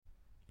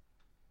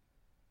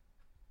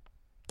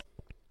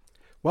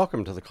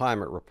Welcome to the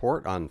Climate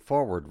Report on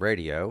Forward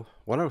Radio,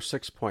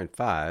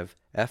 106.5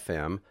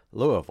 FM,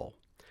 Louisville.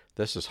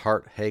 This is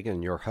Hart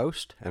Hagen, your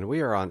host, and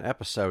we are on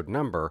episode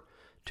number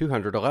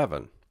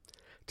 211.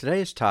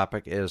 Today's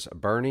topic is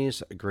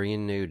Bernie's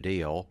Green New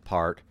Deal,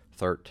 Part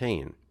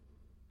 13.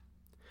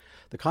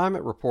 The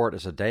Climate Report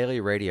is a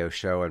daily radio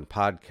show and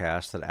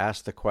podcast that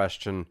asks the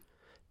question,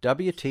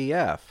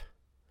 WTF?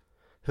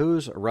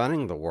 Who's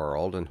running the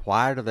world and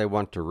why do they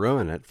want to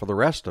ruin it for the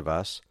rest of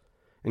us,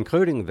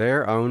 including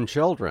their own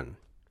children?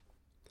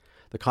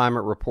 The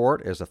Climate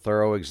Report is a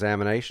thorough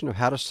examination of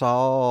how to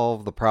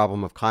solve the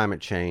problem of climate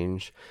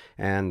change,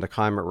 and the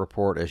Climate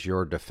Report is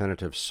your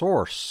definitive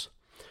source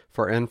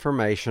for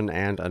information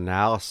and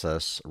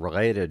analysis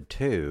related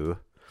to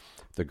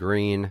the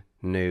Green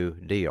New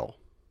Deal.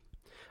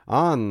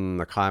 On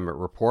the Climate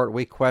Report,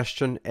 we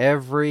question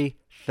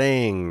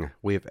everything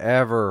we've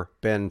ever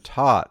been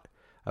taught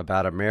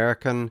about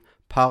American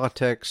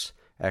politics,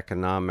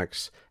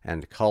 economics,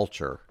 and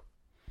culture.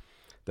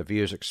 The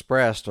views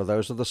expressed are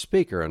those of the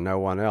speaker and no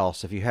one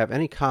else. If you have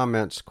any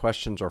comments,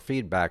 questions, or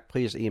feedback,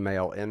 please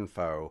email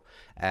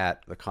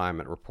info@The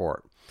Climate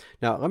Report.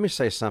 Now, let me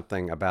say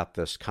something about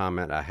this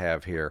comment I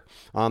have here.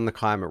 On the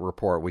Climate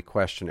Report, we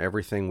question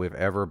everything we've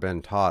ever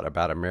been taught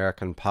about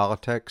American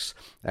politics,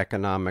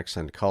 economics,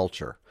 and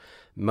culture.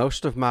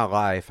 Most of my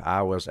life,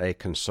 I was a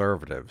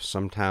conservative,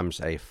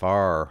 sometimes a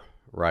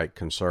far-right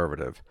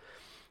conservative,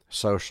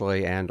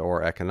 socially and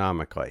or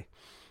economically.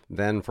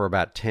 Then for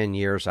about 10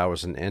 years, I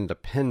was an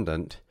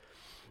independent,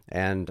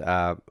 and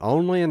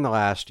only in the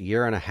last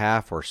year and a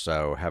half or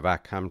so have I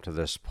come to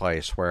this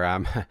place where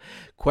I'm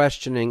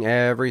questioning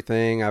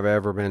everything I've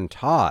ever been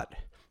taught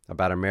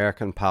about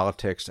American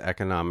politics,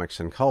 economics,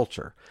 and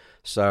culture.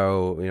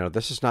 So,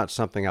 this is not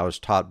something I was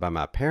taught by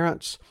my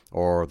parents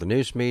or the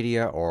news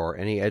media or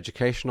any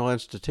educational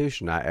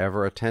institution I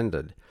ever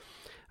attended.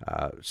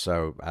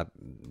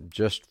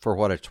 Just for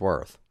what it's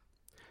worth.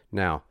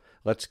 Now,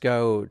 let's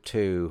go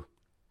to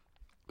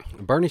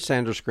Bernie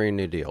Sanders' Green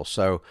New Deal.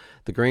 So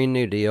the Green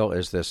New Deal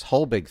is this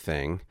whole big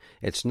thing.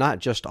 It's not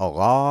just a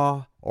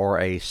law or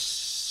a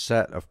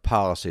set of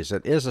policies.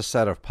 It is a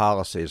set of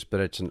policies, but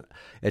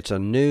it's a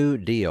new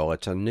deal.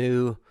 It's a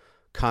new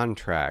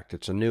contract.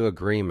 It's a new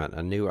agreement,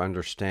 a new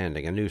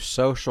understanding, a new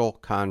social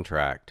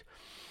contract.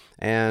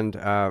 And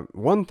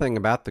one thing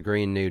about the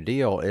Green New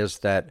Deal is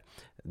that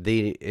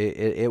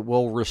it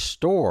will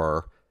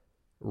restore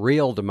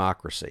real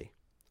democracy.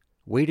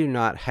 We do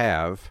not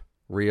have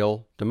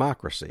real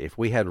democracy. If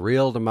we had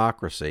real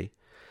democracy,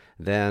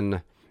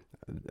 then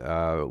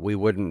we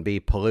wouldn't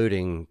be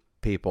polluting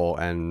people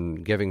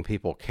and giving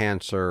people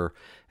cancer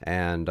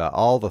and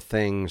all the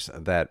things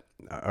that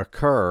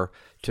occur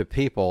to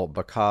people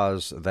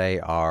because they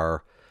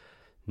are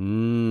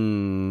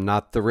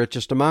not the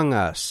richest among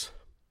us.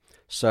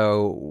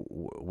 So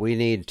we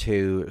need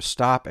to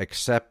stop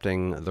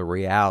accepting the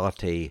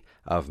reality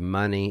of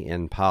money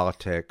in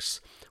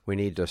politics. We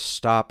need to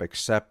stop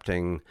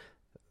accepting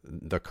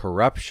the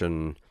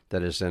corruption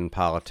that is in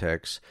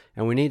politics,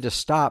 and we need to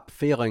stop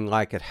feeling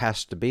like it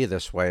has to be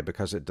this way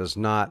because it does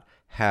not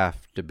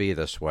have to be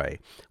this way.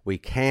 We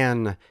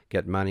can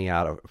get money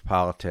out of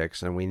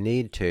politics, and we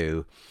need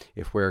to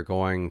if we're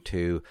going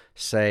to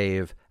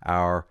save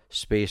our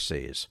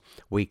species.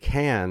 We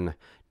can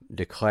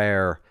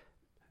declare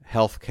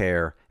health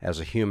care as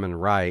a human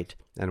right,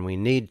 and we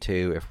need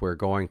to if we're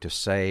going to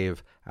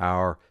save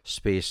our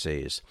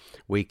species.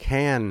 We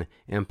can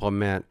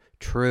implement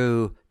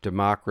true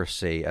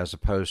democracy as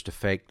opposed to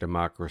fake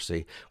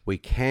democracy. We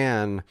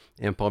can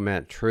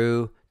implement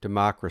true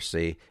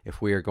democracy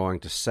if we are going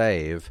to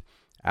save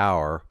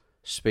our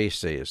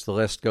species. The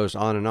list goes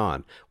on and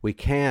on. We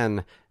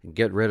can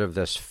get rid of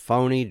this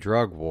phony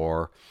drug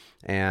war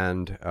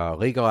and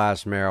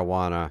legalize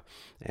marijuana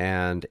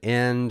and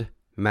end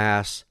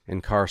mass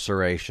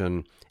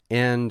incarceration,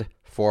 end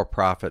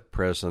for-profit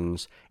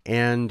prisons,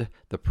 end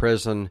the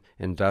prison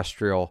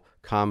industrial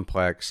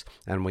complex,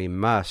 and we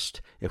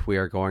must if we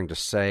are going to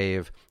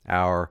save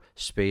our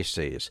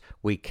species.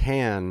 We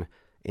can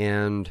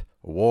end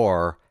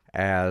war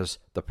as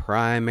the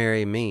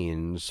primary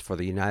means for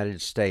the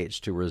United States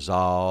to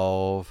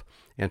resolve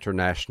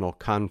international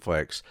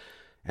conflicts,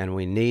 and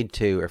we need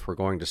to if we're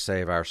going to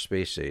save our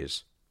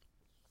species.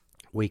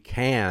 We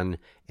can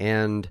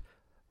end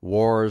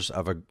wars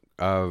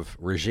of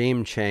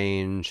regime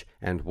change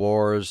and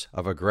wars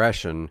of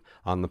aggression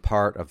on the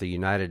part of the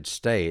United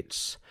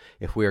States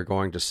if we are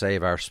going to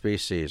save our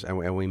species,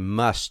 and we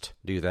must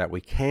do that.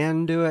 We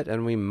can do it,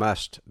 and we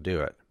must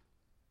do it.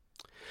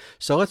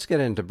 So let's get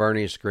into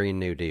Bernie's Green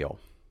New Deal.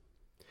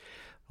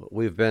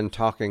 We've been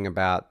talking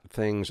about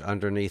things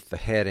underneath the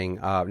heading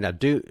of,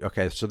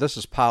 so this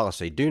is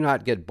policy. Do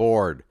not get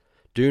bored.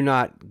 Do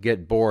not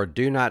get bored.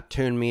 Do not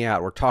tune me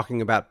out. We're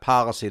talking about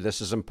policy.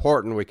 This is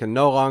important. We can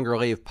no longer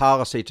leave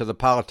policy to the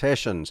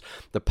politicians.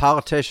 The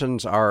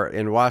politicians are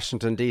in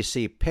Washington,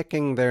 D.C.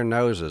 picking their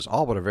noses,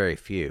 all but a very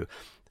few.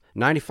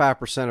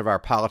 95% of our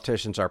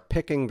politicians are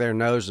picking their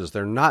noses.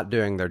 They're not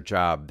doing their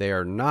job. They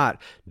are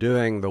not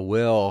doing the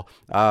will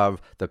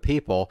of the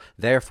people.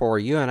 Therefore,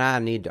 you and I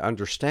need to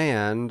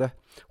understand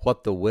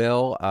what the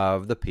will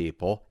of the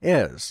people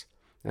is.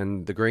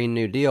 And the Green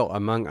New Deal,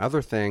 among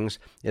other things,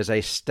 is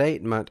a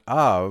statement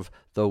of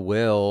the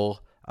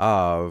will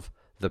of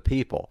the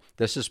people.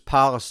 This is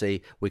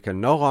policy. We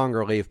can no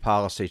longer leave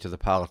policy to the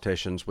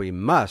politicians. We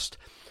must,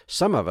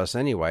 some of us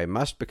anyway,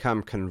 must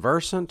become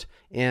conversant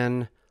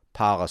in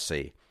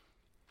policy.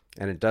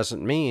 And it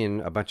doesn't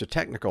mean a bunch of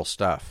technical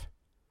stuff.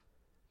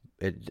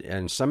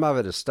 And some of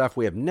it is stuff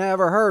we have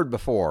never heard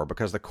before,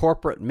 because the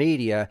corporate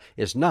media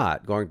is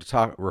not going to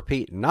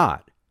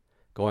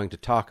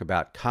talk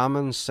about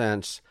common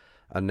sense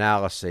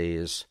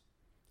analyses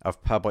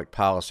of public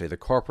policy. The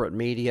corporate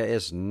media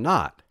is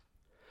not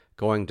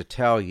going to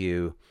tell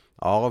you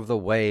all of the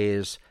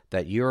ways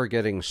that you're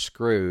getting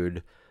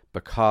screwed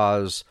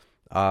because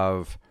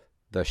of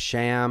the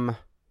sham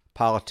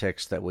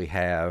politics that we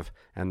have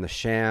and the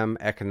sham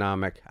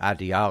economic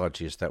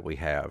ideologies that we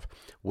have.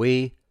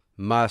 We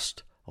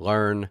must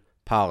learn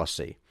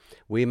policy.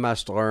 We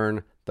must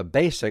learn the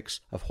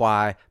basics of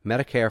why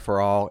Medicare for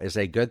All is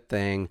a good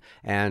thing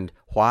and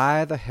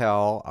why the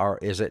hell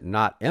is it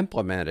not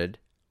implemented.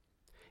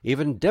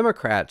 Even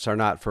Democrats are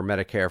not for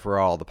Medicare for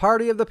All. The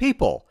Party of the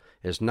People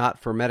is not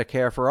for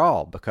Medicare for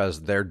All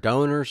because their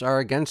donors are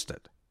against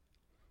it.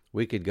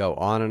 We could go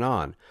on and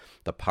on.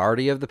 The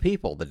Party of the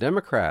People, the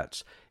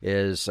Democrats,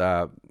 is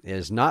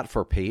not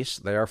for peace.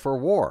 They are for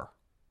war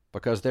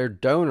because their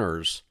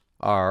donors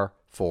are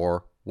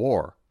for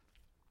war.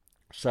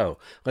 So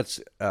let's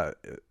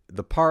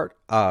the part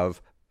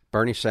of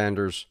Bernie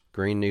Sanders'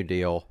 Green New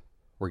Deal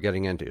we're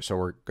getting into. So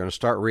we're going to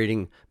start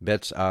reading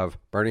bits of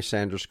Bernie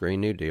Sanders'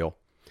 Green New Deal.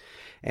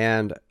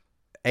 And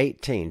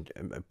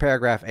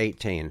paragraph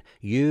 18,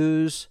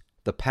 use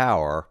the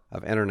power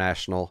of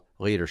international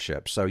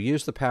leadership. So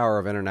use the power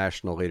of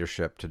international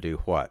leadership to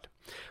do what?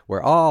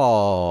 We're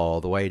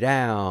all the way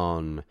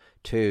down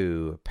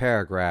to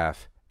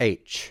paragraph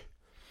H.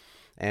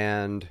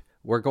 And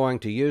we're going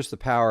to use the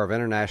power of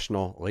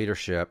international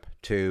leadership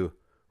to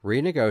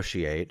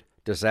renegotiate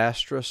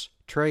disastrous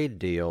trade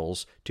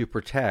deals to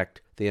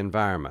protect the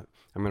environment.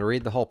 I'm going to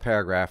read the whole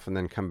paragraph and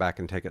then come back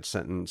and take it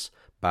sentence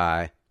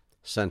by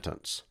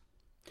sentence.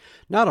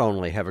 Not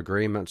only have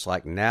agreements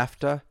like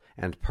NAFTA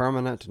and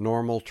permanent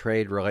normal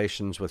trade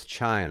relations with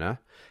China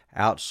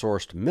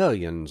outsourced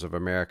millions of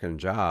American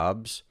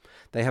jobs,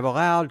 they have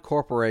allowed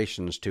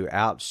corporations to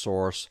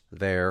outsource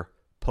their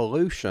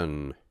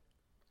pollution.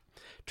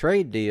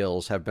 Trade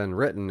deals have been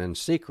written in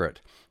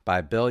secret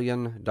by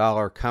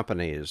billion-dollar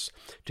companies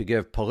to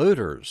give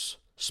polluters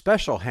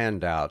special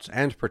handouts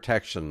and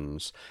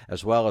protections,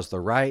 as well as the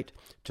right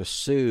to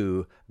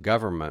sue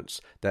governments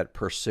that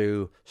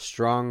pursue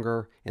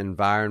stronger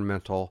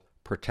environmental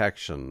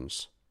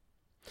protections.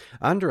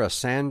 Under a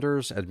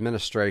Sanders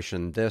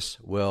administration, this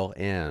will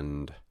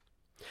end.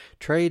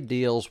 Trade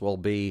deals will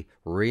be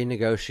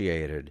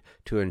renegotiated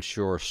to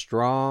ensure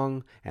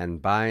strong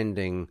and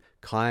binding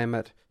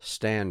climate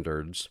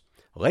standards,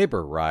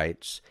 labor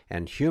rights,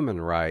 and human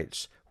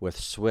rights with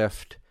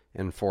swift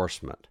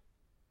enforcement.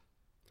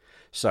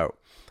 So,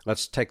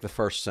 let's take the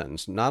first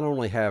sentence. Not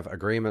only have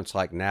agreements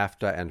like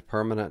NAFTA and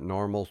permanent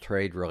normal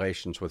trade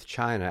relations with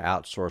China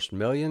outsourced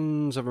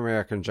millions of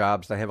American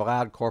jobs, they have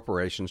allowed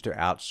corporations to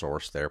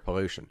outsource their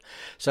pollution.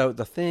 So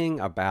the thing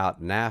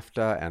about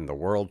NAFTA and the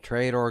World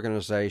Trade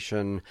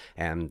Organization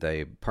and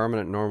the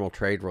permanent normal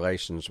trade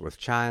relations with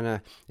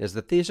China is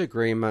that these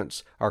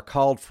agreements are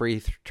called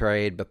free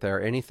trade, but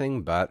they're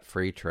anything but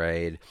free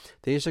trade.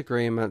 These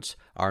agreements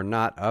are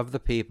not of the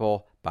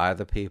people, by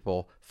the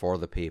people, for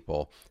the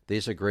people.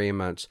 These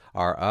agreements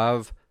are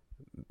of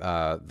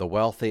the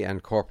wealthy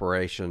and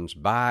corporations,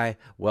 by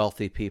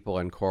wealthy people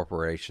and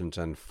corporations,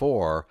 and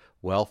for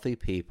wealthy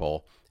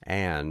people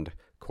and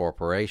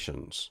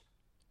corporations.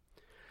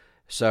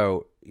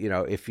 So,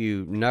 if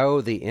you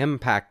know the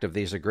impact of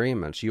these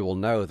agreements, you will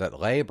know that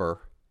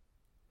labor,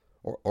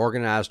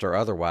 organized or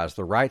otherwise,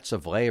 the rights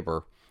of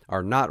labor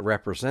are not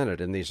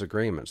represented in these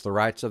agreements. The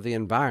rights of the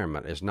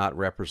environment is not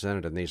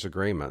represented in these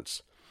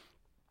agreements.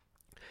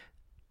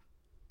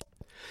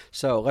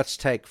 So let's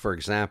take, for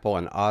example,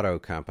 an auto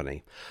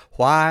company.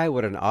 Why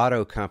would an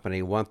auto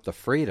company want the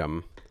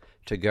freedom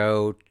to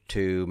go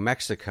to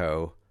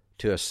Mexico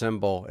to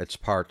assemble its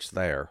parts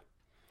there?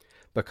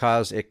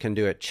 Because it can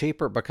do it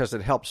cheaper, because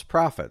it helps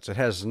profits. It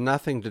has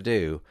nothing to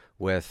do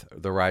with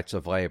the rights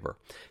of labor.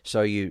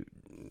 So you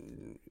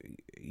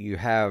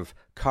have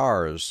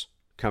cars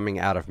coming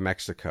out of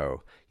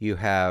Mexico. You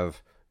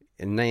have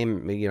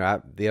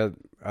the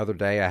other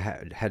day I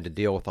had to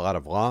deal with a lot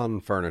of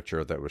lawn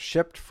furniture that was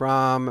shipped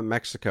from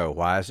Mexico.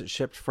 Why is it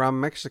shipped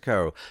from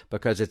Mexico?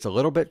 Because it's a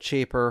little bit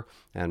cheaper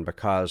and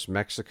because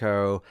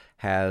Mexico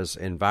has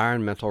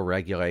environmental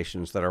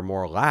regulations that are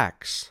more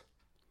lax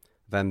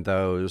than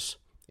those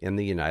in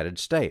the United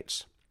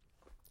States.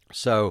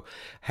 So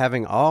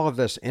having all of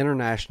this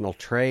international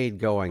trade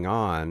going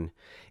on,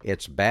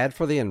 it's bad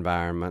for the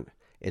environment,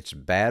 it's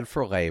bad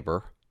for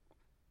labor,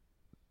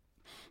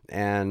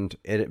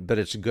 but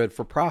it's good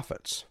for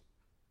profits.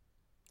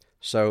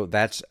 So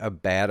that's a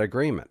bad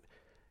agreement.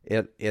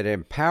 It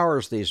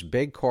empowers these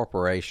big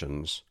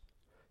corporations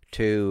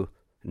to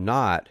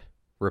not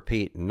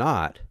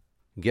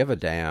give a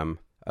damn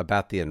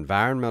about the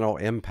environmental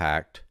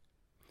impact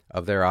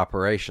of their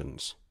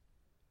operations.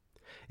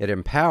 It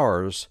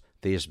empowers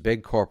these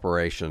big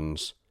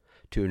corporations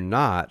to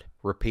not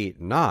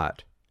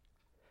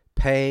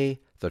pay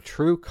the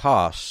true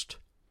cost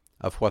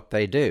of what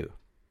they do.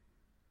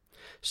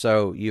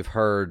 So you've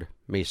heard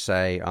me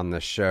say on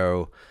this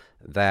show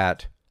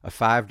that a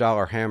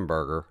 $5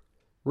 hamburger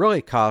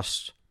really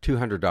costs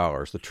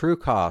 $200. The true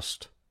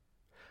cost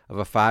of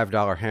a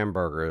 $5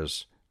 hamburger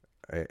is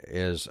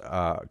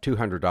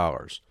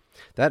 $200.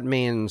 That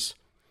means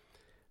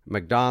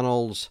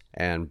McDonald's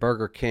and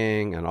Burger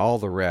King and all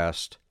the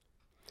rest,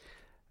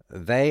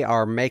 they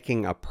are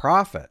making a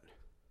profit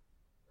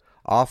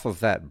off of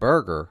that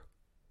burger,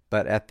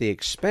 but at the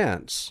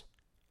expense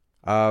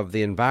of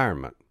the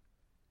environment.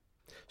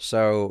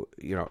 So,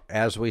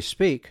 as we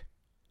speak,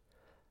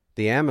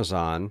 the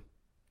Amazon,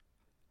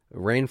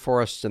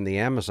 rainforests in the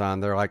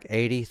Amazon, there are like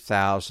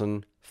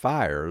 80,000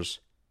 fires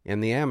in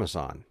the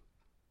Amazon.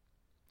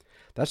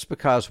 That's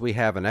because we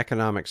have an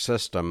economic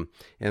system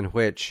in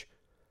which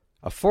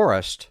a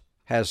forest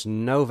has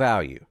no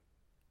value.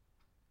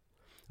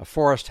 A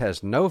forest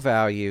has no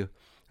value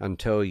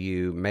until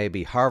you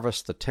maybe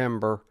harvest the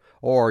timber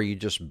or you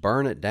just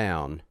burn it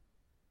down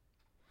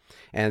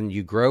and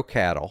you grow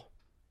cattle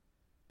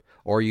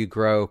or you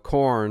grow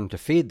corn to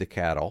feed the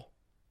cattle,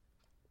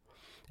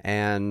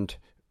 and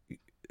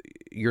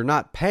you're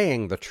not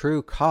paying the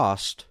true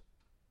cost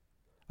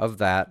of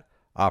that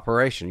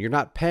operation. You're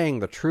not paying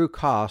the true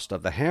cost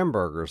of the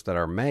hamburgers that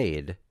are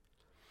made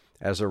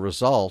as a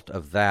result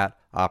of that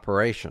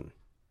operation.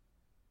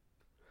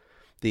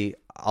 The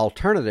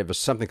alternative is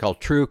something called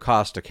true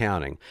cost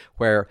accounting,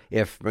 where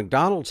if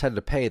McDonald's had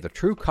to pay the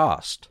true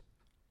cost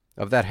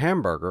of that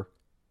hamburger,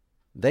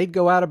 they'd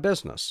go out of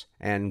business,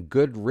 and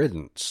good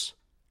riddance,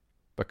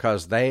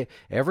 because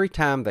every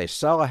time they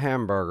sell a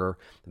hamburger,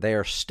 they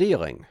are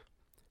stealing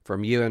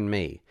from you and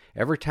me.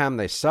 Every time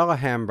they sell a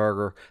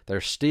hamburger, they're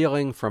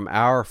stealing from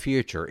our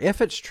future.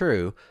 If it's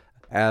true,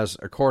 as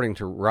according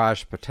to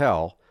Raj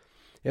Patel,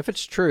 if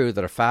it's true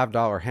that a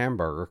 $5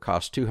 hamburger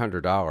costs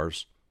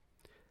 $200,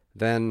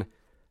 then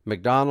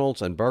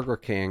McDonald's and Burger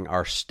King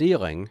are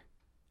stealing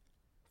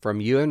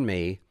from you and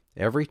me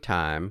every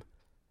time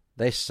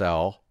they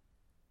sell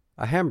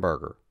a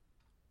hamburger.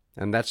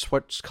 And that's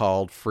what's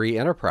called free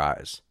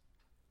enterprise.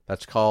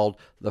 That's called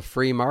the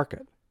free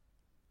market.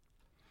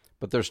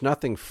 But there's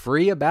nothing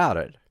free about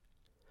it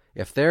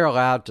if they're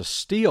allowed to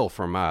steal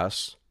from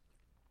us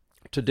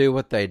to do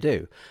what they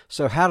do.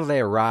 So how do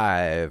they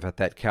arrive at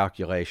that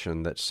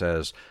calculation that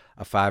says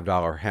a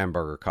 $5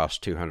 hamburger costs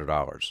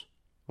 $200?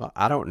 Well,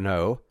 I don't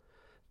know,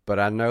 but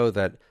I know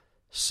that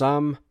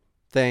some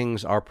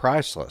things are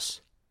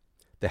priceless.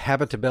 The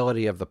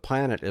habitability of the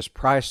planet is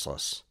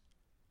priceless.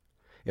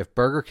 If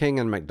Burger King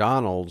and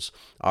McDonald's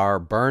are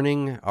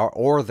burning,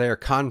 or their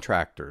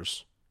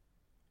contractors,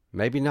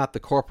 maybe not the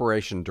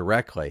corporation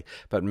directly,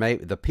 but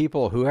maybe the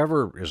people,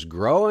 whoever is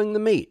growing the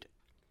meat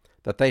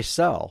that they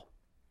sell,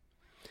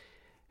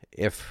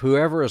 if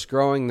whoever is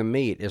growing the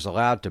meat is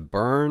allowed to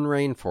burn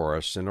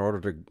rainforests in order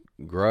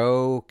to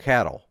grow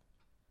cattle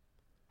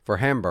for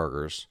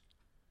hamburgers,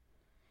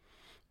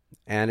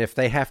 and if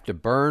they have to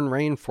burn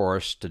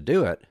rainforests to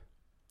do it,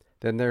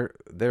 then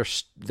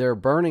they're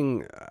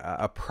burning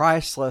a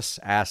priceless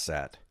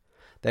asset.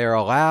 They are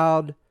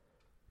allowed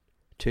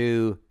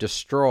to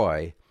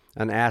destroy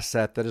an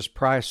asset that is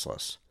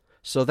priceless.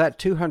 So that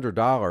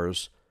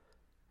 $200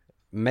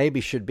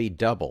 maybe should be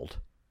doubled.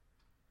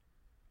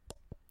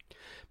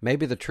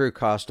 Maybe the true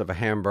cost of a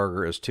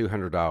hamburger is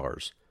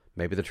 $200.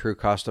 Maybe the true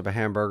cost of a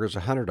hamburger is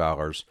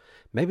 $100.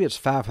 Maybe it's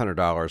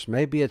 $500.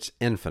 Maybe it's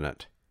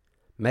infinite.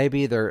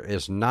 Maybe there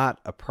is not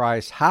a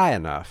price high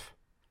enough.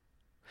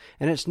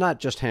 And it's not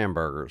just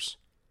hamburgers.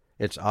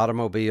 It's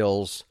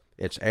automobiles,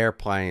 it's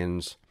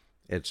airplanes,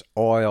 it's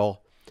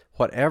oil.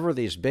 Whatever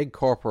these big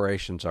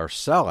corporations are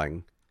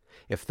selling,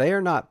 if they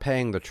are not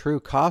paying the true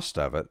cost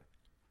of it,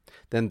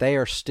 then they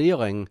are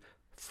stealing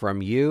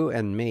from you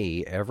and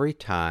me every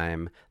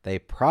time they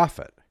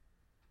profit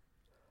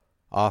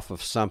off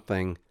of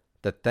something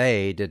that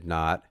they did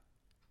not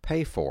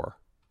pay for.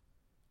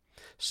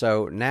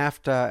 So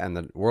NAFTA and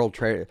the World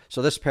Trade...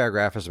 So this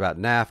paragraph is about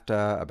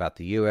NAFTA, about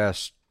the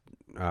U.S.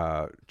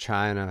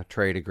 China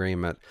trade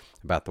agreement,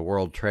 about the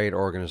World Trade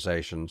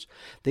Organizations.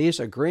 These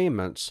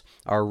agreements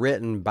are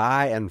written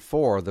by and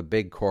for the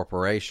big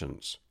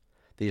corporations.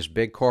 These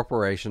big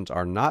corporations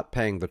are not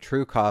paying the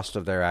true cost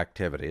of their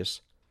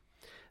activities.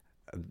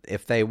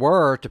 If they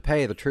were to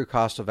pay the true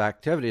cost of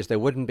activities, they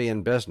wouldn't be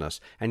in business.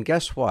 And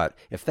guess what?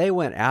 If they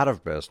went out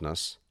of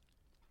business,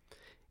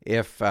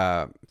 if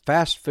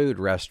fast food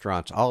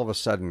restaurants all of a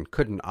sudden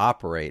couldn't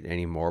operate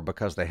anymore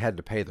because they had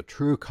to pay the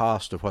true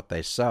cost of what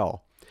they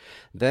sell,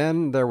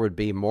 then there would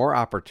be more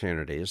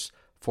opportunities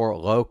for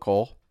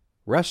local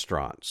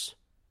restaurants.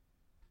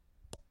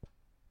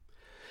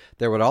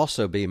 There would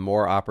also be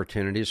more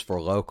opportunities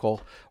for local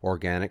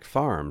organic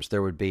farms.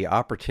 There would be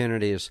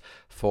opportunities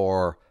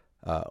for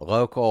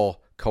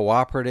local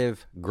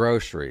cooperative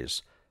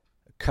groceries,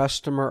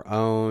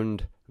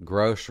 customer-owned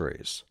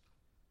groceries,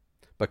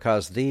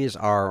 because these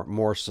are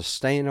more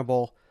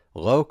sustainable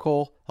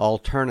local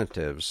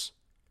alternatives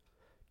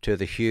to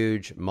the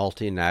huge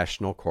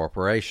multinational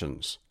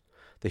corporations.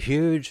 The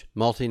huge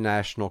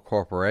multinational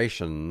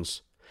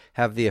corporations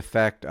have the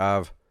effect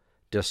of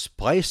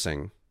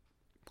displacing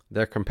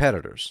their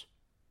competitors.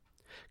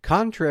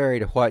 Contrary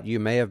to what you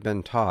may have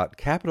been taught,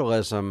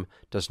 capitalism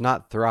does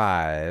not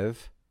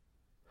thrive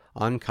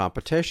on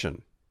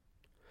competition.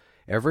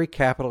 Every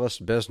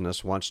capitalist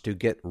business wants to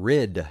get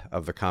rid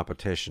of the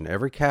competition.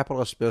 Every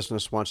capitalist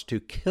business wants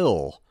to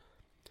kill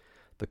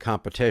the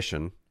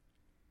competition,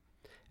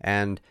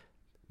 and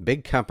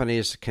big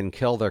companies can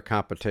kill their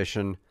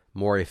competition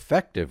more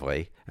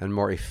effectively and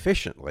more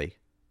efficiently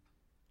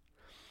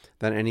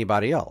than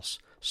anybody else.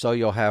 So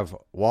you'll have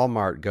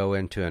Walmart go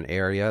into an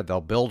area,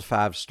 they'll build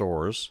 5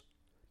 stores,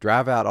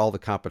 drive out all the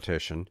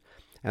competition,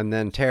 and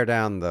then tear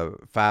down the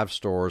 5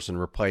 stores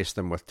and replace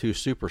them with 2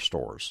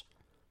 superstores.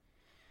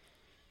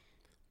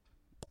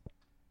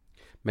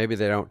 Maybe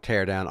they don't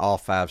tear down all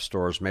 5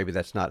 stores. Maybe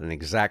that's not an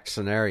exact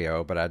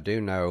scenario, but I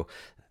do know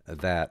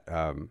that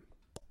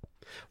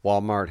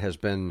Walmart has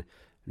been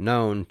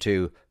known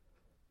to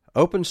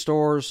open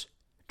stores,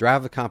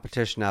 drive the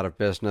competition out of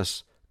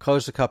business,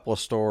 close a couple of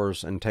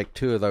stores, and take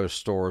 2 of those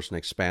stores and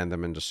expand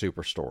them into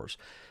superstores.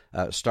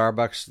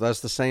 Starbucks does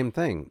the same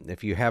thing.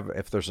 If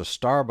there's a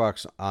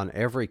Starbucks on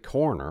every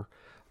corner,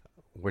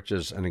 which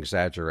is an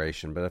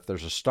exaggeration, but if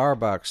there's a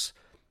Starbucks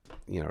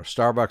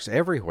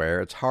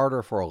everywhere, it's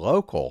harder for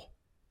local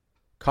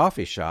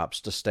coffee shops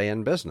to stay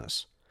in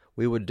business.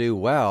 We would do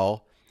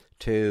well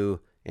to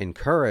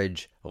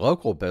encourage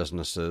local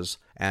businesses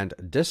and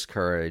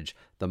discourage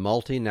the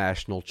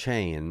multinational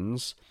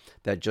chains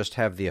that just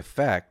have the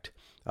effect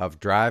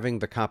of driving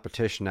the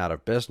competition out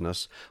of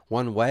business.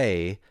 One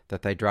way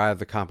that they drive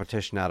the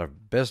competition out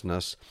of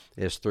business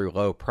is through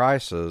low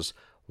prices.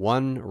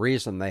 One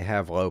reason they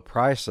have low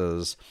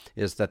prices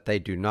is that they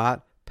do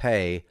not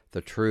pay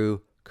the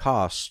true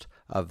cost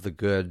of the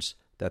goods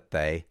that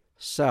they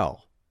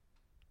sell.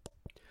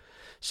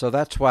 So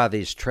that's why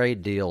these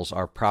trade deals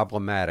are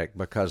problematic,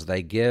 because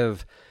they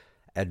give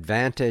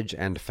advantage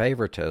and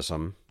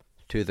favoritism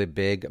to the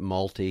big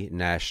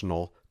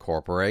multinational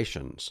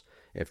corporations.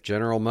 If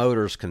General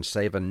Motors can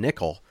save a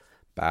nickel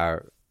by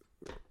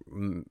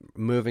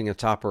moving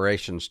its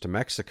operations to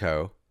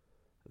Mexico,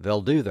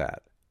 they'll do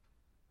that.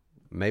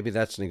 Maybe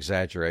that's an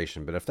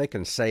exaggeration, but if they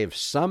can save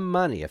some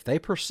money, if they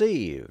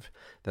perceive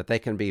that they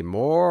can be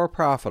more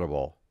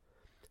profitable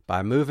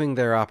by moving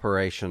their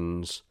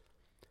operations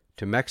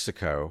to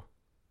Mexico,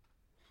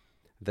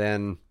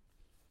 then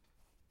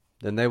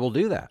they will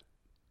do that.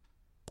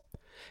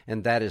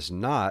 And that is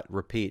not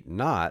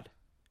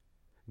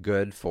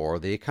good for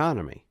the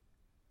economy.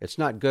 It's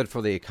not good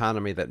for the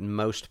economy that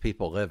most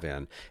people live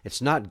in.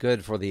 It's not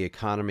good for the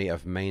economy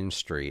of Main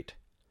Street.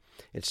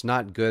 It's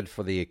not good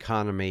for the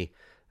economy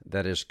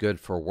that is good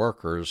for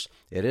workers.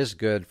 It is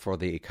good for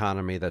the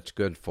economy that's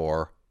good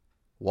for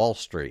Wall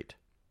Street.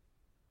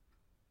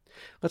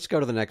 Let's go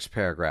to the next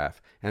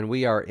paragraph, and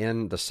we are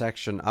in the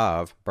section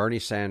of Bernie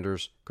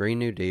Sanders' Green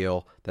New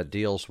Deal that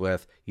deals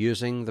with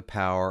using the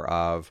power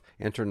of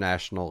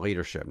international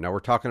leadership. Now, we're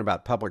talking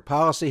about public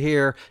policy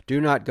here. Do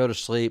not go to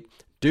sleep.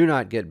 Do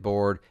not get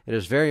bored. It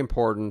is very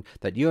important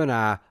that you and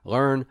I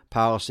learn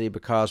policy,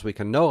 because we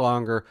can no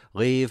longer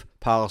leave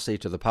policy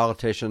to the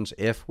politicians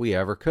if we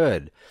ever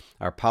could.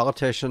 Our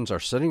politicians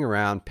are sitting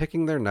around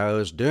picking their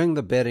nose, doing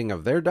the bidding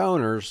of their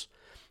donors,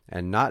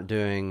 and not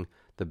doing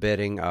the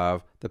bidding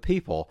of the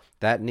people.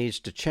 That needs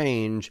to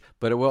change,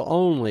 but it will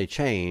only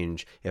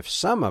change if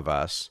some of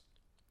us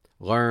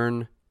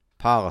learn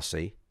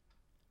policy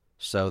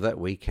so that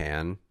we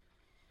can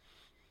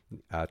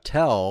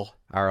tell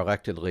our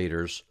elected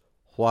leaders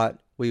what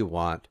we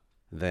want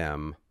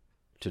them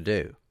to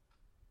do.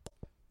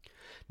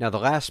 Now, the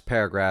last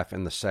paragraph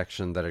in the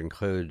section that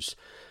includes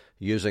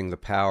using the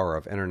power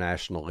of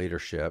international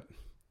leadership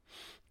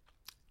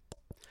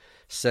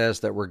says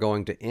that we're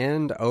going to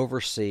end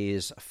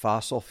overseas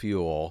fossil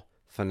fuel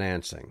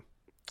financing.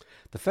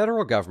 The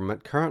federal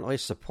government currently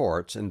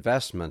supports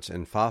investments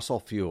in fossil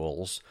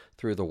fuels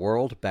through the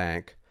World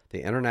Bank,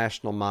 the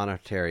International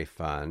Monetary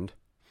Fund,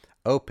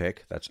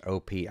 OPIC, that's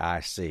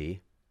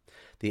OPIC,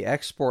 the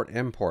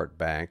Export-Import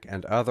Bank,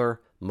 and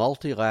other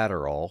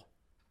multilateral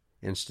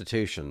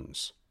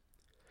institutions.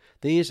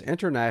 These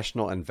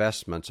international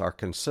investments are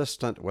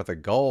consistent with a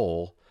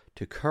goal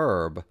to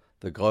curb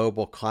the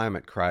global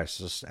climate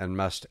crisis and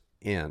must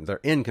end.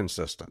 They're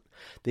inconsistent.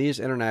 These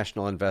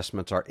international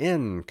investments are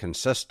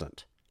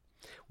inconsistent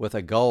with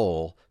a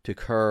goal to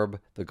curb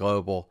the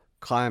global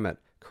climate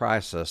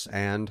crisis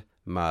and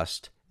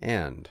must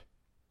end.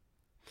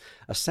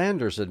 A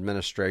Sanders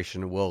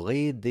administration will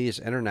lead these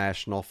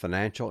international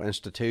financial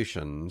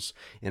institutions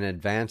in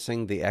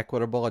advancing the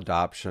equitable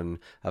adoption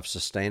of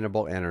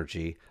sustainable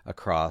energy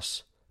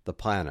across the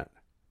planet.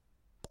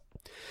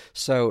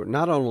 So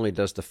not only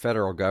does the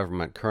federal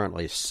government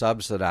currently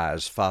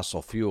subsidize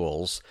fossil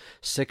fuels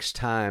 6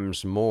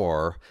 times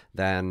more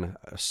than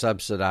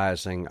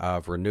subsidizing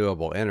of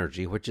renewable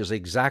energy, which is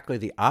exactly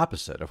the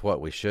opposite of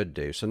what we should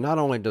do. So not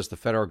only does the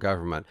federal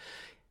government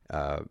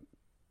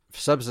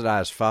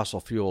subsidize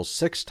fossil fuels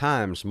 6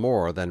 times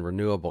more than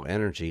renewable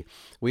energy,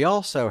 we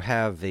also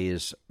have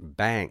these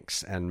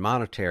banks and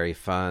monetary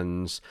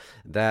funds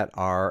that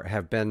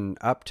have been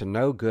up to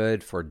no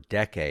good for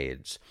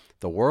decades.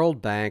 The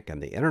World Bank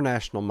and the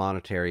International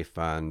Monetary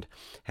Fund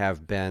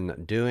have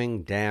been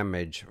doing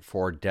damage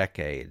for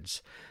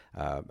decades.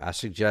 I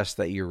suggest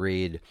that you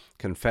read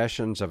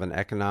Confessions of an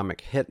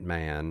Economic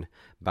Hitman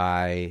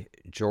by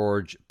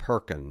George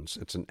Perkins.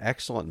 It's an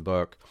excellent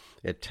book.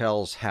 It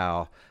tells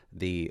how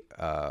these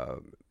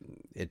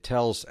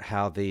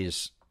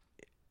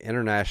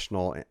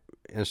international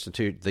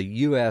the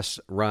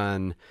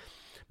U.S.-run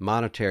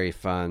monetary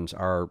funds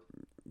are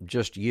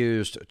just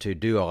used to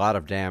do a lot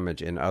of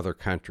damage in other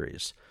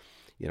countries.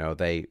 You know,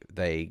 they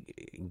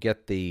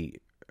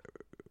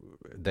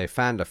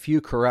find a few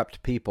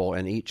corrupt people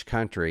in each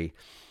country,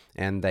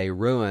 and they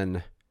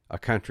ruin a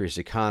country's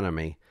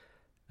economy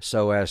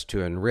so as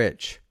to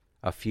enrich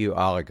a few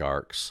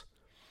oligarchs.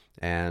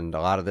 And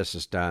a lot of this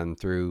is done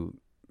through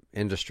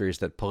industries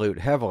that pollute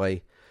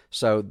heavily.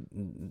 So,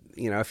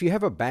 you know, if you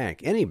have a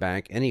bank,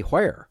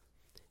 anywhere,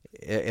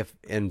 if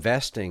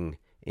investing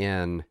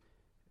in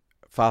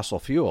fossil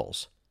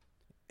fuels,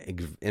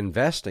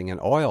 investing in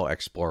oil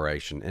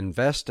exploration,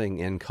 investing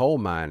in coal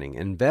mining,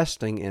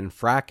 investing in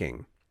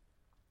fracking,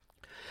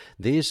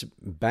 these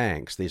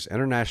banks, these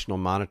international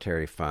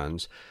monetary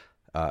funds,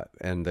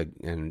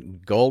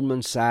 and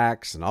Goldman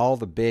Sachs and all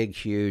the big,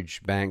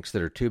 huge banks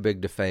that are too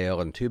big to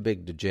fail and too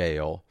big to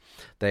jail,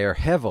 they are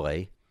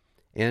heavily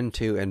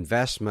into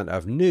investment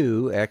of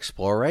new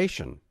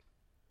exploration.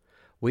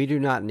 We do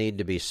not need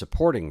to be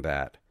supporting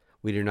that.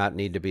 We do not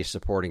need to be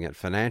supporting it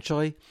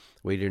financially.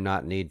 We do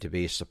not need to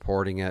be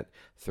supporting it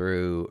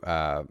through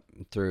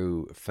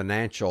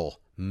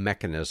financial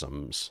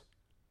mechanisms.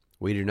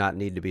 We do not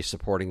need to be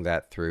supporting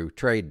that through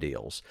trade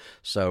deals.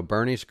 So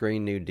Bernie's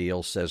Green New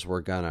Deal says we're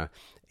going to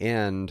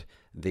end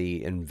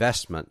the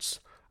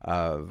investments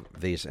of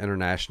these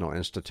international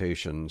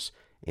institutions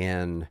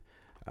in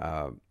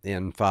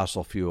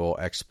fossil fuel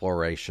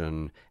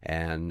exploration,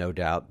 and no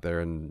doubt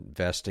they're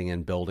investing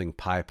in building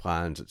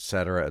pipelines, et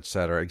cetera, et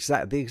cetera.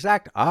 The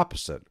exact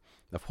opposite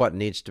of what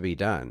needs to be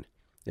done.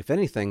 If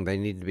anything, they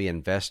need to be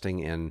investing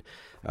in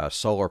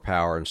solar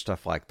power and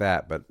stuff like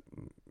that, but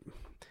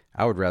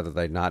I would rather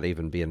they not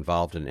even be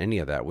involved in any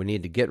of that. We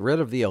need to get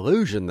rid of the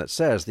illusion that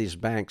says these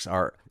banks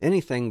are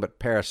anything but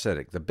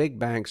parasitic. The big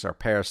banks are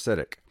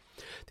parasitic.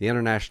 The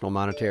International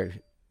Monetary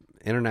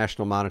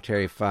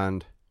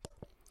Fund.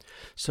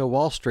 So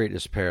Wall Street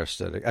is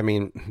parasitic. I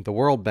mean, the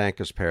World Bank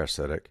is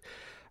parasitic.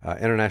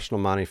 International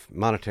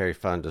Monetary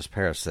Fund is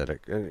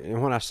parasitic.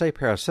 And when I say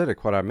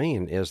parasitic, what I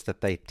mean is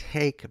that they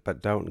take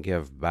but don't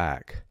give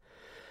back.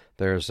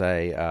 There's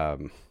a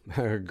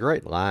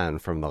great line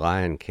from The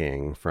Lion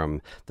King,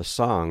 from the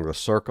song The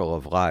Circle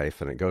of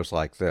Life, and it goes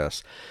like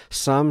this.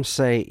 Some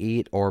say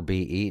eat or be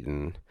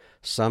eaten,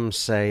 some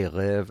say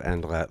live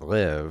and let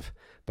live,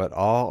 but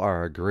all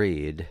are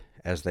agreed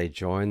as they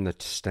join the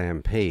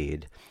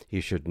stampede, you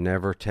should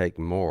never take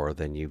more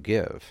than you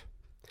give.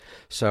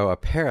 So a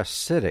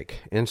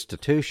parasitic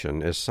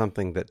institution is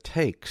something that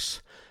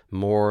takes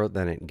more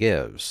than it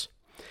gives.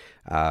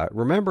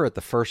 Remember at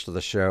the first of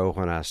the show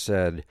when I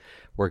said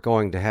we're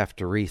going to have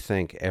to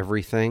rethink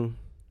everything?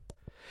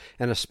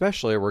 And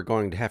especially we're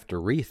going to have to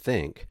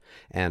rethink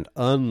and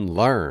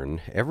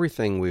unlearn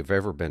everything we've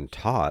ever been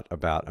taught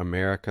about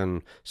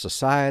American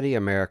society,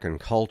 American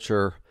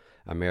culture,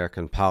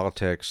 American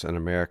politics, and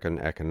American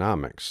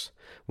economics.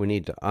 We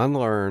need to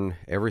unlearn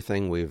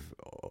everything we've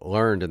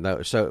learned in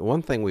those. So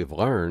one thing we've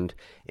learned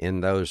in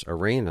those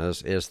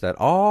arenas is that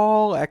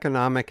all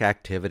economic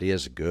activity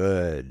is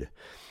good.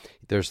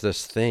 There's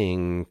this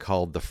thing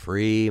called the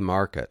free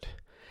market,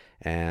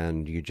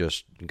 and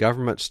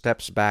government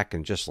steps back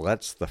and just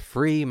lets the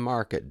free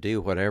market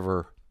do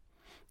whatever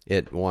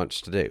it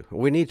wants to do.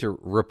 We need to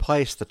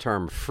replace the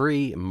term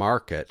free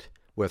market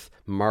with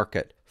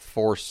market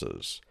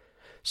forces.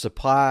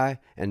 Supply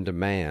and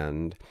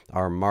demand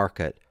are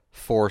market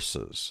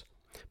forces,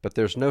 but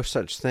there's no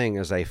such thing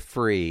as a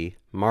free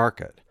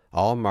market.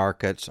 All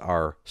markets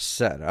are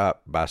set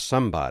up by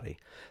somebody.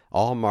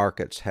 All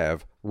markets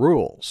have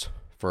rules.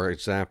 For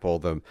example,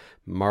 the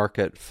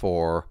market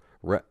for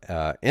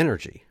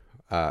energy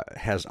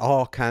has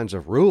all kinds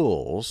of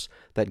rules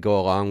that go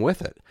along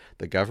with it.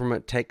 The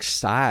government takes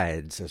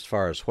sides as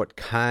far as what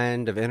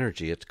kind of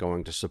energy it's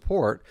going to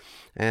support,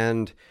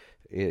 and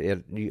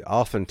it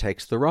often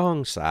takes the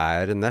wrong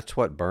side, and that's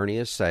what Bernie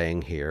is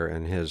saying here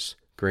in his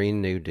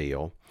Green New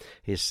Deal.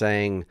 He's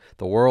saying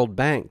the World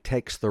Bank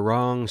takes the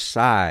wrong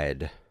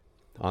side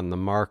on the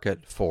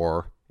market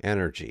for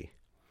energy,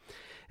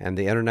 and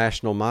the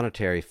International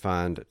Monetary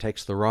Fund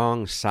takes the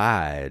wrong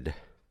side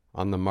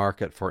on the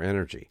market for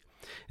energy.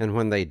 And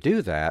when they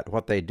do that,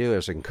 what they do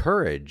is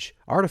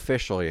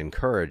artificially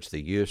encourage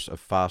the use of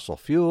fossil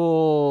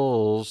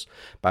fuels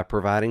by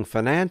providing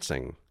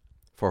financing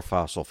for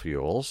fossil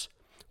fuels,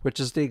 which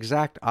is the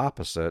exact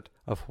opposite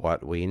of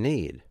what we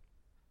need.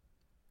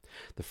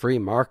 The free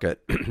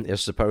market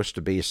is supposed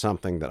to be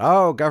something that,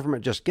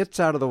 government just gets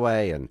out of the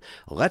way and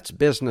lets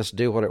business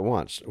do what it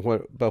wants.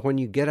 But when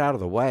you get out of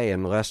the way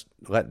and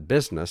let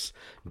business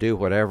do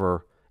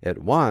whatever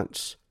it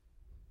wants,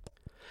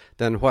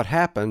 then what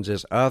happens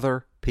is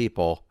other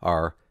people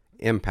are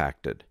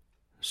impacted.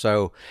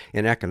 So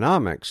in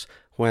economics,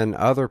 when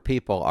other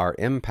people are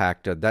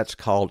impacted, that's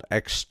called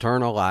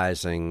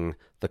externalizing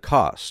the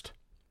cost.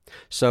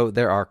 So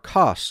there are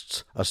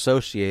costs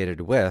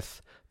associated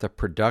with the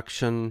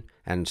production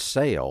and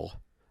sale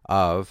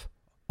of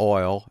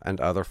oil and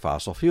other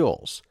fossil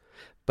fuels.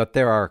 But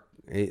there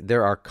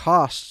are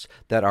costs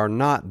that are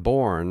not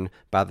borne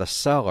by the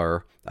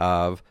seller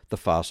of the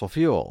fossil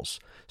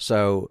fuels.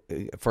 So,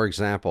 for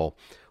example,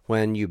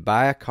 when you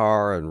buy a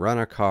car and run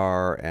a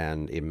car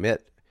and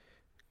emit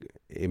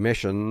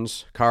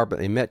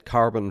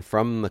carbon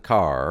from the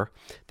car,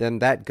 then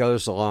that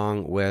goes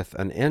along with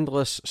an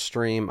endless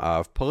stream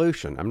of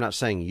pollution. I'm not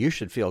saying you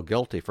should feel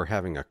guilty for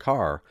having a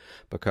car,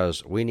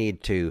 because we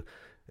need to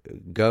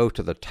go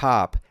to the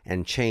top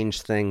and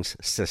change things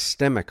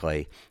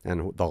systemically.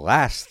 And the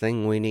last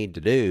thing we need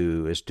to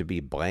do is to be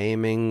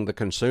blaming the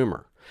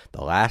consumer.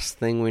 The last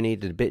thing we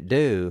need to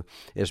do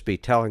is be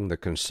telling the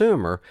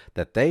consumer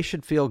that they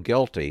should feel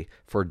guilty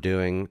for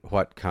doing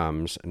what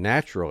comes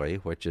naturally,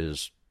 which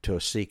is to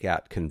seek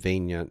out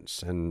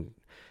convenience and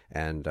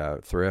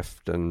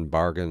thrift and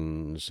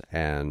bargains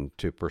and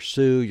to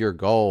pursue your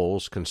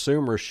goals.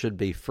 Consumers should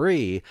be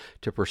free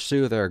to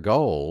pursue their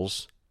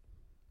goals,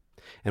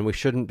 and we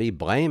shouldn't be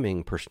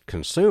blaming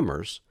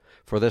consumers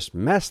for this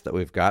mess that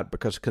we've got,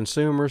 because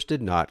consumers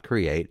did not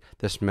create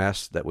this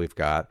mess that we've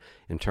got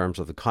in terms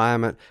of the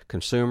climate.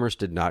 Consumers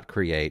did not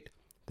create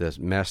this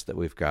mess that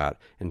we've got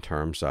in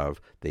terms of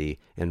the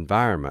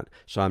environment.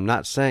 So I'm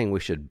not saying we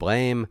should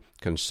blame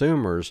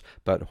consumers,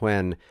 but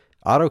when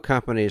auto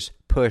companies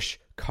push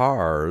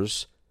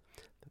cars,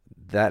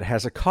 that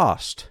has a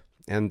cost,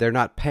 and they're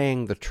not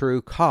paying the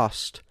true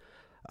cost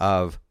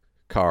of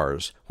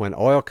cars. When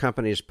oil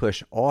companies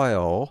push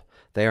oil,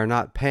 they are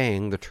not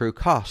paying the true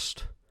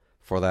cost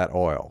for that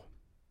oil.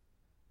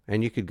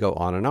 And you could go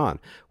on and on.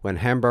 When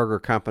hamburger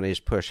companies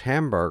push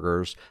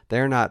hamburgers,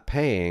 they're not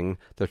paying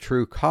the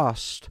true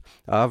cost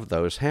of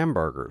those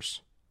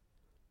hamburgers.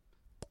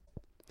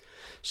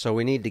 So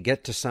we need to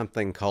get to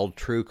something called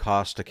true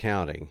cost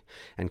accounting.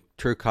 And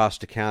true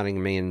cost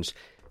accounting means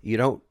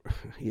you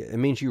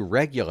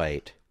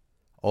regulate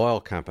oil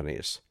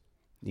companies.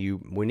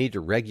 We need to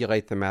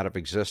regulate them out of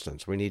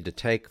existence. We need to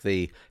take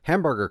the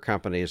hamburger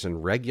companies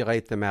and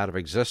regulate them out of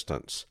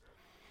existence.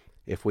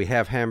 If we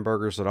have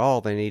hamburgers at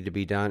all, they need to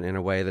be done in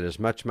a way that is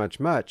much,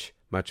 much, much,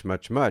 much,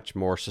 much, much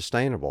more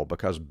sustainable,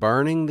 because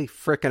burning the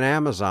frickin'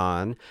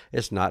 Amazon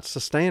is not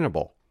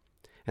sustainable.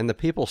 And the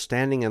people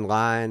standing in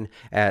line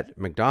at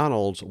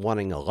McDonald's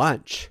wanting a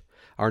lunch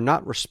are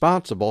not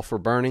responsible for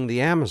burning the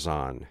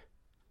Amazon.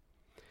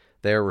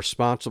 They're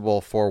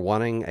responsible for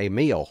wanting a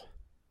meal.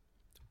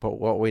 But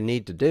what we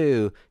need to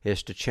do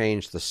is to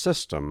change the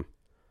system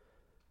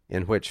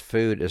in which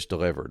food is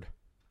delivered,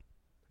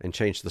 and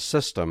change the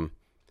system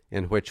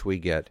in which we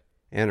get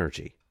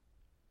energy.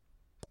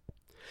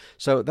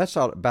 So that's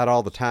about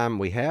all the time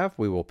we have.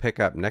 We will pick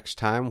up next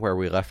time where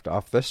we left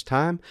off this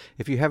time.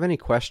 If you have any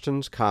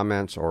questions,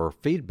 comments, or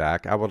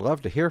feedback, I would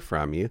love to hear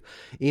from you.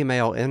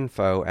 Email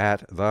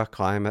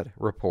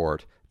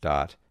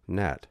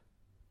info@theclimatereport.net.